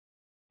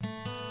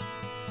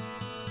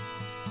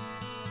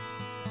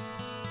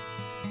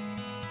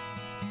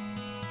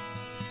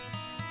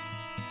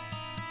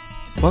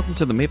Welcome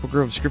to the Maple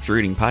Grove Scripture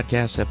Reading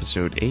Podcast,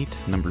 Episode 8,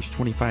 Numbers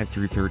 25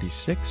 through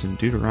 36, and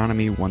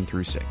Deuteronomy 1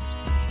 through 6.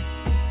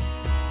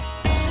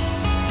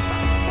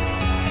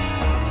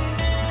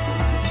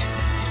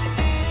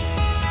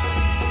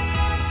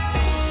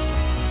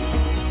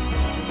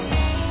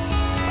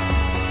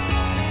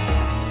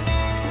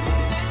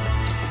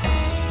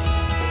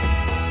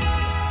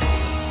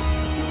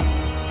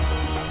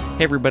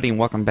 Hey everybody, and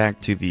welcome back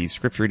to the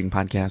Scripture Reading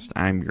Podcast.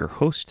 I'm your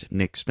host,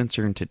 Nick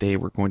Spencer, and today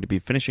we're going to be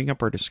finishing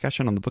up our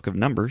discussion on the book of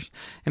Numbers,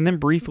 and then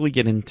briefly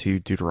get into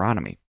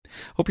Deuteronomy.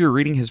 Hope your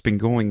reading has been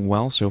going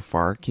well so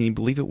far. Can you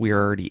believe it? We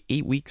are already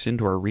 8 weeks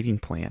into our reading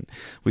plan.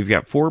 We've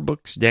got 4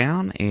 books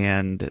down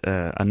and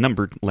a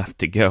number left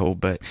to go,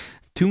 but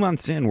 2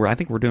 months in, I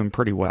think we're doing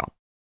pretty well.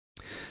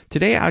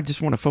 Today, I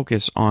just want to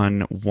focus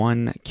on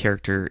one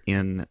character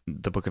in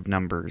the book of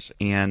Numbers,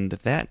 and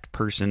that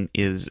person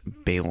is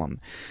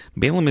Balaam.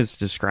 Balaam is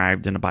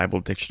described in a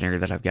Bible dictionary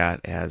that I've got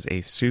as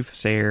a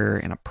soothsayer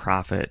and a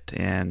prophet,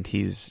 and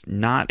he's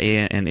not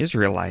an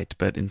Israelite,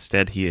 but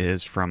instead he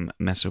is from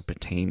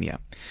Mesopotamia.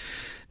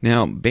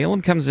 Now,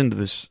 Balaam comes into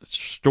this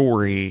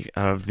story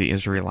of the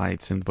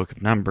Israelites in the book of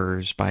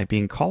Numbers by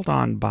being called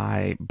on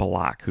by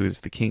Balak, who is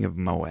the king of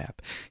Moab.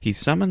 He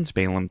summons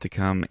Balaam to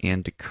come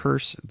and to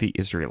curse the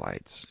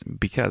Israelites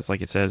because,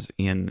 like it says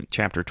in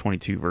chapter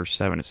 22, verse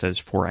 7, it says,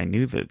 "For I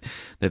knew that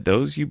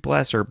those you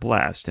bless are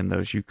blessed, and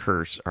those you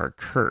curse are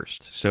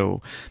cursed."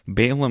 So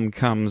Balaam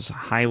comes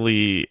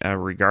highly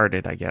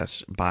regarded, I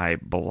guess, by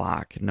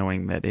Balak,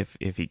 knowing that if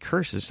he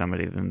curses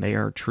somebody, then they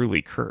are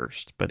truly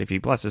cursed. But if he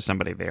blesses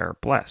somebody, they are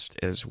blessed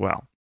as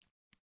well.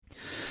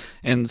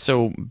 And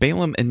so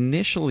Balaam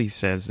initially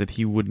says that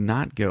he would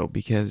not go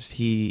because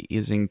he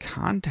is in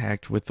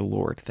contact with the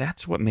Lord.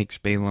 That's what makes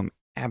Balaam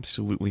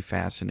absolutely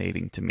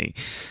fascinating to me,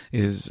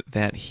 is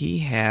that he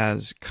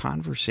has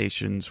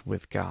conversations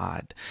with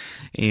God,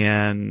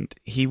 and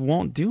he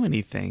won't do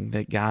anything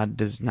that God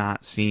does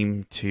not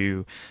seem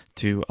to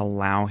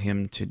allow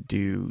him to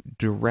do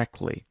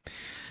directly.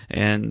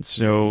 And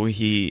so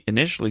he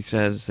initially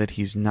says that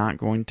he's not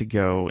going to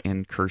go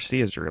and curse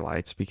the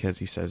Israelites because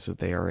he says that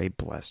they are a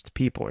blessed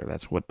people, or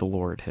that's what the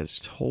Lord has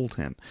told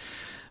him.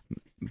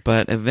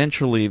 But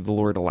eventually the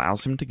Lord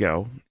allows him to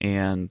go,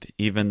 and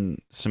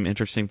even some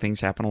interesting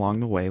things happen along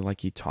the way,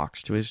 like he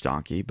talks to his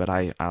donkey, but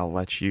I'll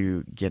let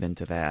you get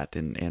into that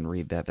and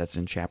read that. That's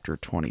in chapter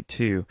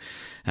 22.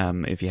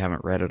 If you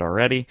haven't read it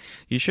already,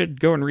 you should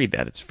go and read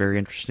that. It's a very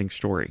interesting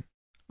story.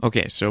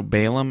 Okay, so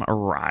Balaam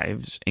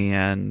arrives,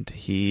 and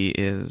he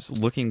is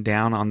looking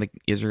down on the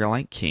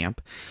Israelite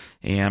camp,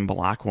 and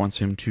Balak wants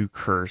him to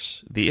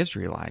curse the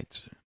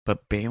Israelites.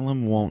 But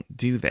Balaam won't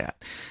do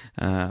that.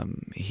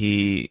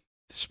 He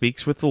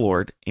speaks with the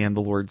Lord, and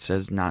the Lord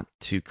says not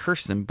to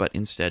curse them, but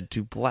instead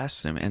to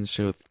bless them. And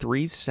so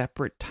 3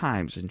 separate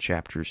times in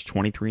chapters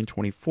 23 and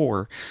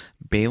 24,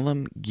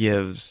 Balaam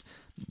gives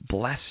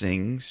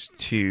blessings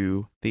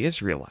to the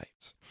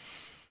Israelites.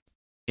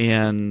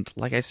 And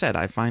like I said,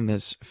 I find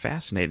this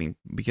fascinating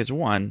because,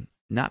 one,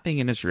 not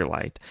being an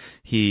Israelite,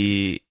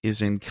 he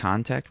is in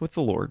contact with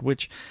the Lord,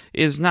 which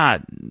is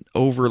not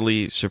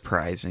overly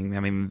surprising.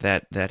 I mean,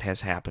 that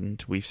has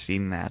happened. We've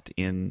seen that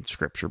in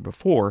Scripture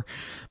before,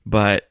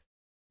 but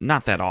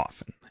not that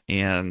often.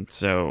 And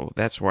so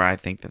that's where I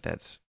think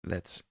that's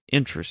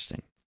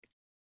interesting.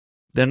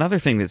 The another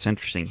thing that's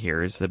interesting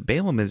here is that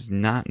Balaam is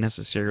not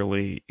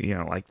necessarily,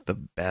 like the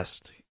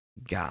best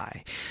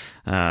guy.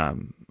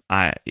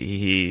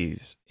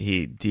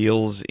 He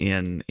deals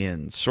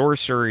in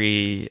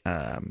sorcery.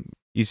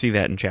 You see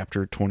that in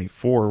chapter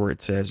 24, where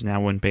it says,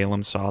 "Now when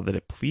Balaam saw that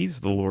it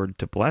pleased the Lord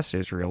to bless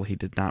Israel, he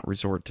did not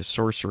resort to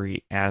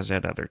sorcery as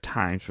at other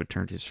times, but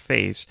turned his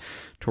face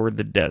toward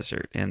the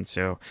desert." And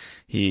so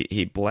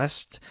he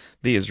blessed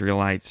the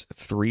Israelites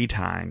 3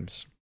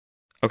 times.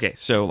 Okay,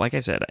 so like I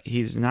said,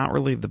 he's not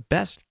really the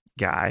best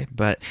guy,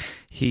 but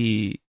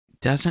he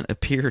doesn't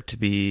appear to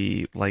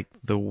be like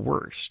the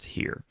worst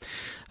here.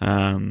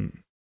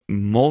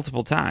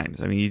 Multiple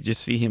times. I mean, you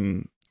just see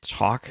him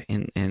talk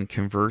and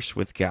converse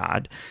with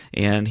God,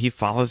 and he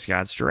follows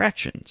God's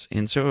directions.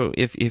 And so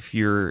if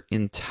your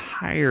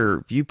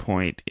entire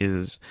viewpoint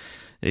is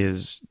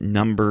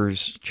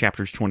Numbers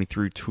chapters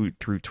 23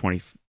 through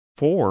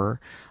 24,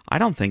 I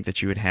don't think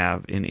that you would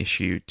have an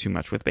issue too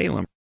much with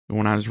Balaam.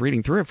 When I was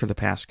reading through it for the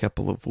past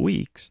couple of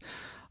weeks,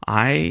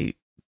 I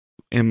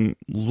am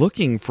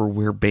looking for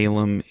where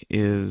Balaam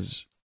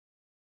is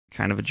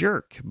kind of a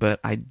jerk, but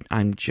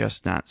I'm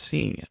just not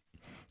seeing it.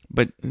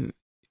 But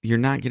you're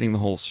not getting the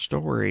whole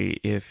story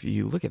if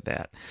you look at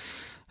that,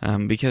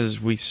 because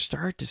we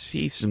start to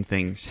see some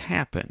things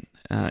happen.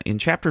 In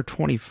chapter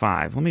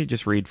 25, let me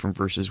just read from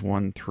verses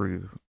 1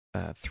 through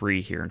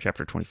 3 here in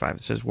chapter 25.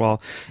 It says,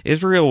 while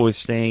Israel was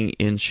staying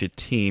in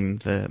Shittim,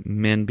 the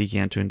men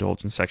began to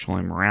indulge in sexual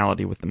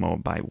immorality with the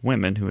Moabite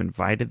women who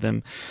invited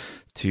them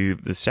to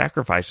the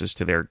sacrifices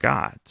to their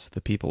gods.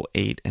 The people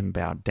ate and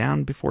bowed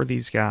down before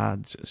these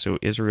gods, so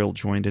Israel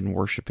joined in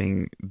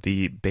worshiping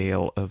the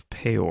Baal of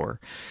Peor,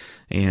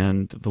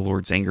 and the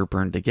Lord's anger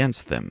burned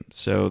against them.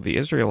 So the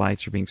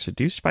Israelites are being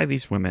seduced by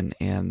these women,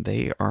 and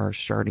they are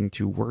starting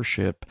to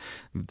worship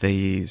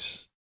the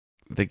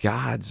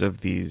gods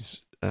of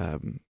these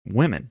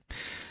women,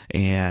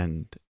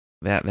 and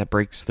that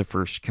breaks the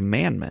first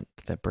commandment.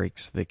 That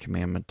breaks the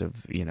commandment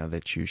of,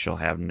 that you shall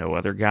have no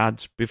other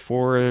gods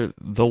before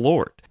the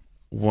Lord.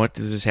 What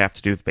does this have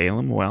to do with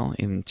Balaam? Well,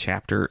 in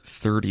chapter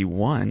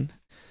 31,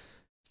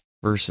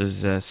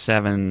 verses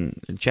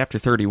 7, in chapter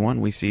 31,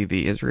 we see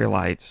the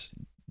Israelites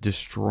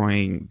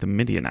destroying the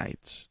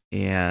Midianites,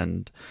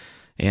 and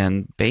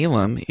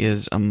Balaam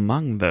is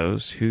among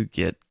those who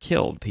get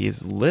killed. He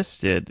is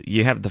listed.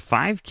 You have the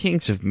 5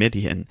 kings of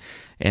Midian,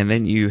 and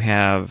then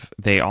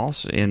they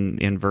also,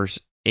 in verse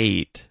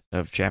 8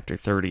 of chapter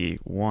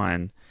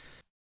 31,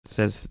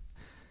 says,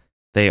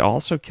 they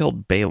also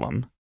killed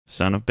Balaam,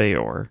 son of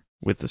Beor,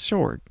 with the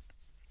sword.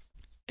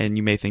 And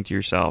you may think to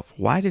yourself,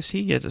 why does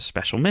he get a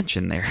special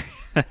mention there?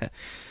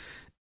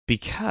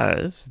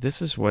 Because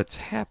this is what's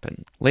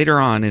happened. Later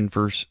on in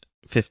verse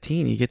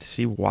 15, you get to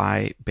see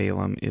why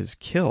Balaam is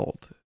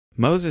killed.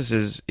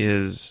 Moses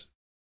is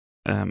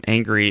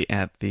angry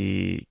at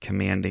the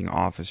commanding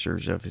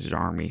officers of his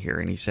army here,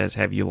 and he says,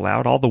 have you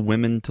allowed all the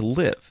women to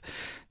live?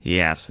 He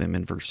asks them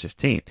in verse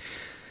 15.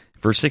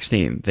 Verse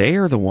 16, they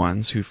are the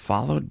ones who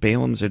followed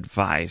Balaam's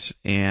advice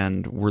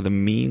and were the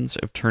means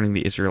of turning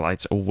the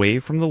Israelites away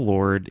from the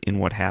Lord in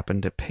what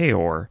happened to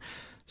Peor,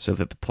 so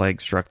that the plague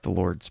struck the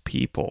Lord's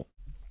people.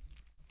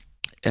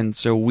 And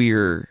so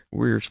we're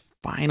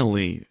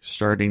finally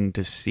starting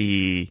to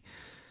see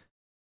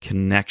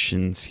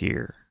connections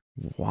here.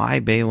 Why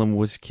Balaam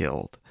was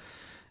killed,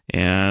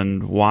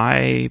 and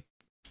why,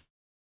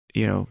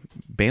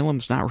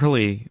 Balaam's not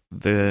really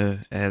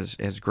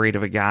as great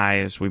of a guy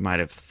as we might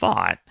have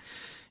thought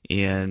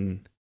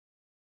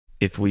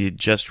if we had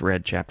just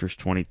read chapters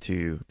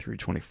 22 through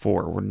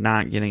 24. We were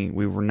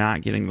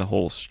not getting the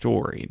whole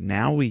story.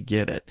 Now we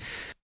get it.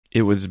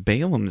 It was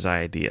Balaam's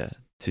idea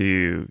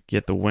to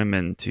get the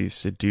women to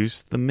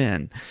seduce the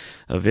men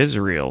of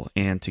Israel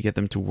and to get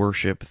them to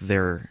worship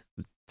the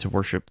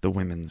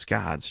women's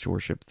gods, to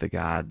worship the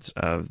gods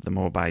of the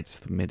Moabites,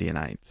 the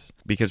Midianites.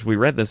 Because we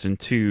read this in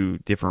 2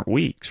 different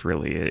weeks,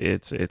 really.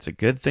 It's a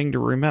good thing to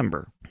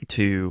remember,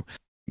 to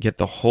get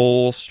the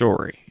whole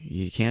story.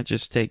 You can't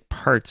just take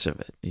parts of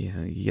it.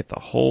 You get the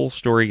whole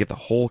story, get the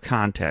whole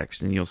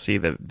context, and you'll see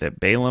that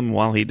Balaam,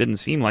 while he didn't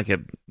seem like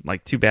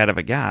too bad of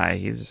a guy,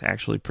 he's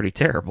actually pretty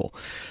terrible,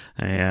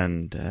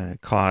 and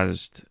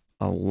caused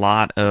a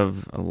lot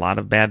of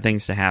bad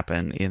things to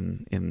happen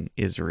in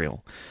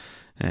Israel.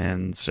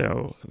 And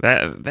so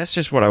that's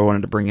just what I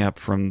wanted to bring up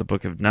from the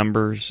book of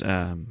Numbers.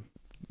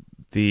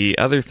 The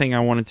other thing I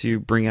wanted to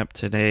bring up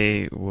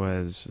today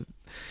was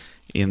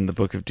in the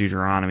book of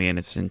Deuteronomy, and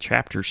it's in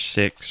chapter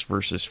 6,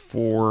 verses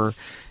 4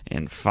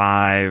 and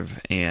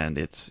 5, and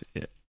it's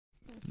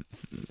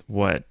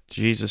what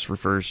Jesus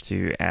refers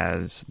to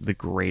as the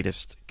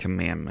greatest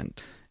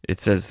commandment.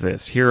 It says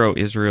this, Hear, O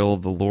Israel,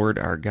 the Lord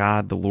our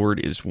God, the Lord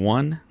is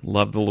one.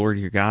 Love the Lord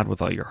your God with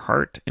all your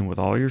heart and with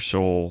all your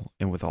soul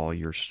and with all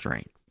your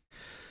strength.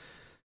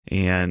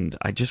 And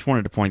I just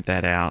wanted to point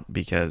that out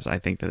because I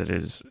think that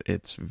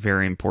it's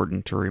very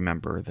important to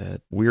remember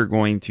that we're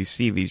going to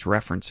see these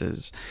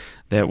references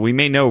that we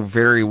may know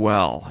very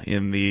well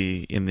in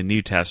the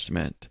New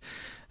Testament.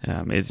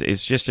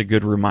 It's just a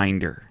good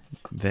reminder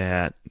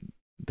that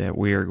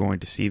we are going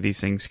to see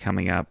these things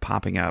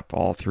popping up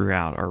all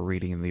throughout our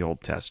reading in the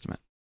Old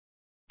Testament.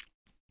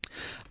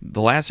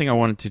 The last thing I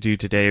wanted to do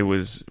today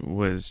was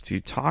to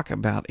talk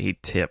about a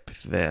tip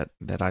that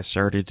I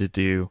started to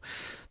do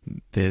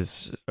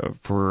this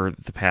for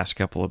the past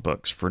couple of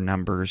books, for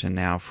Numbers and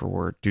now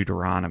for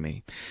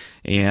Deuteronomy,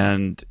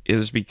 and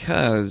is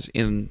because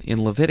in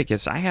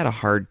Leviticus I had a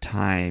hard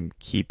time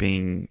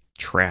keeping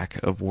track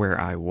of where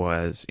I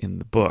was in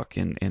the book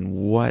and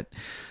what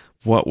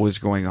was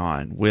going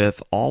on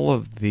with all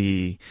of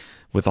the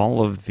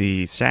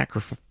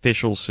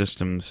sacrificial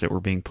systems that were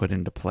being put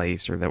into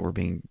place or that were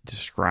being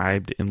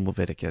described in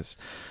Leviticus.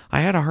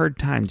 I had a hard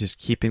time just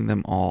keeping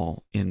them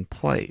all in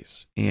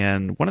place.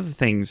 And one of the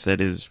things that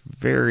is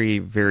very,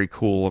 very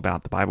cool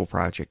about the Bible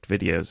Project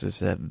videos is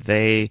that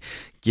they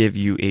give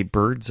you a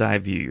bird's eye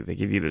view. They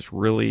give you this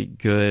really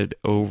good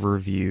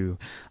overview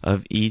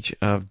of each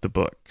of the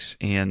books.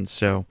 And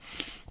so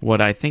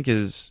what I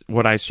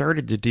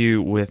started to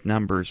do with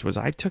Numbers was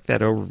I took that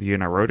overview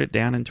and I wrote it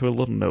down into a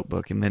little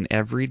notebook, and then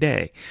every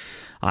day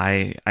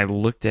I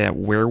looked at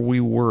where we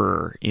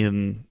were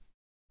in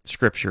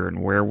Scripture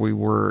and where we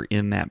were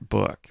in that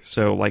book.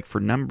 So like for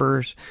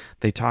Numbers,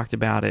 they talked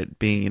about it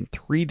being in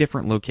 3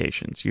 different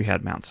locations. You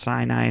had Mount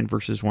Sinai in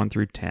verses 1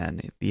 through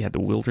 10. You had the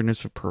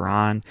wilderness of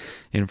Paran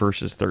in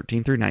verses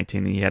 13 through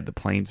 19. And you had the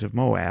plains of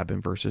Moab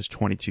in verses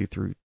 22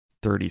 through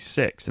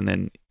 36. And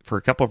then for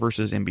a couple of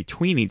verses in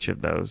between each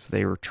of those,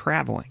 they were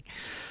traveling.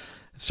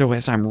 So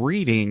as I'm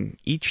reading,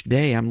 each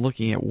day I'm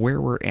looking at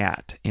where we're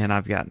at, and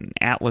I've got an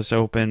atlas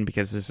open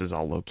because this is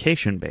all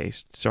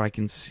location-based, so I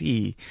can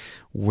see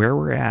where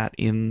we're at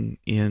in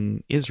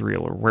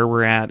Israel, or where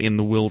we're at in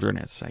the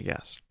wilderness, I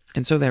guess.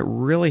 And so that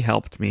really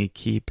helped me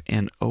keep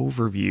an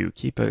overview,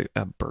 keep a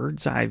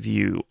bird's eye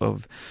view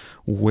of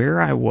where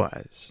I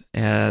was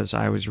as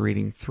I was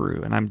reading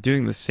through. And I'm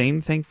doing the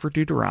same thing for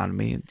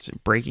Deuteronomy. It's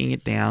breaking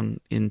it down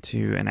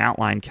into an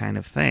outline kind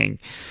of thing,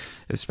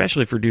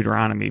 especially for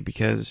Deuteronomy,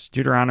 because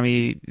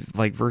Deuteronomy,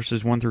 like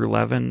verses 1 through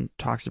 11,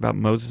 talks about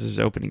Moses'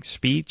 opening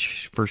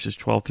speech. Verses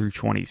 12 through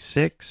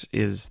 26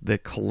 is the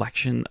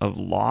collection of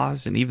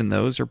laws, and even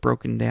those are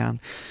broken down.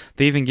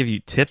 They even give you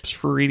tips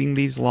for reading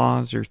these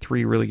laws. There are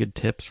 3 really good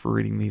tips for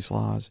reading these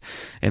laws.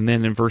 And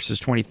then in verses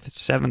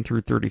 27 through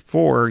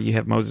 34, you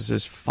have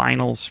Moses'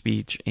 final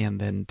speech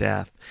and then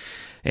death.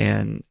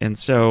 And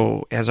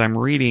so as I'm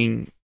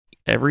reading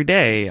every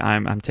day,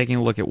 I'm taking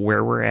a look at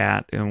where we're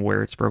at and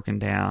where it's broken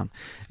down,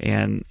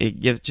 and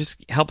it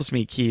just helps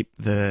me keep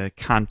the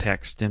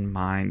context in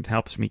mind,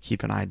 helps me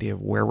keep an idea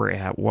of where we're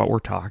at, what we're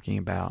talking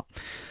about.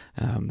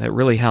 That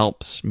really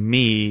helps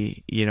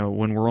me,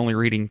 when we're only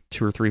reading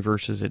 2 or 3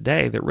 verses a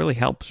day, that really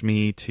helps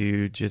me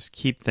to just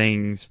keep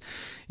things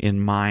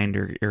in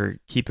mind, or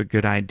keep a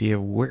good idea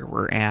of where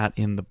we're at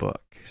in the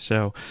book.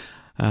 So,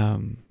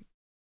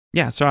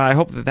 so I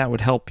hope that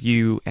would help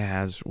you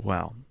as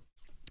well.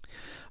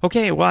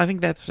 Okay, well, I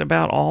think that's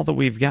about all that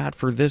we've got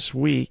for this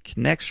week.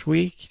 Next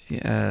week,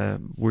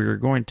 we're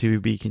going to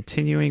be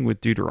continuing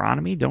with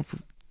Deuteronomy. Don't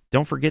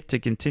forget to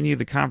continue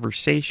the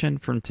conversation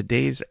from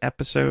today's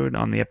episode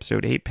on the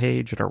episode 8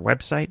 page at our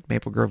website,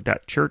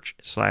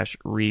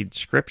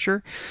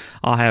 maplegrove.church/readscripture.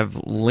 I'll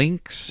have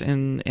links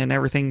and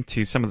everything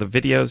to some of the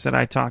videos that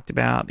I talked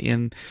about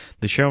in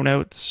the show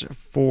notes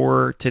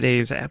for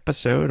today's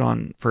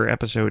episode for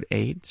episode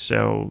 8.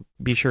 So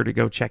be sure to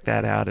go check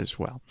that out as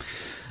well.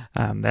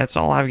 That's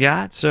all I've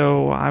got,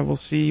 so I will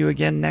see you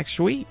again next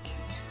week.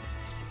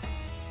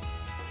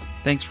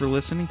 Thanks for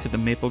listening to the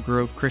Maple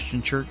Grove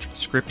Christian Church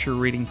Scripture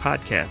Reading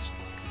Podcast.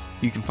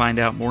 You can find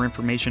out more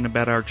information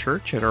about our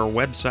church at our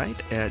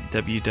website at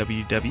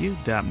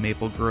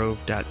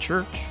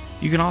www.maplegrove.church.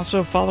 You can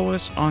also follow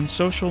us on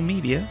social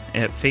media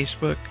at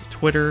Facebook,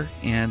 Twitter,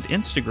 and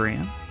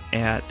Instagram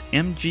at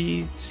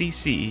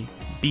MGCCBtown.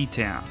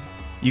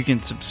 You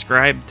can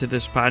subscribe to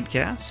this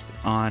podcast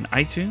on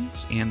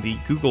iTunes and the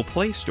Google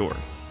Play Store.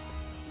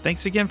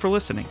 Thanks again for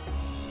listening.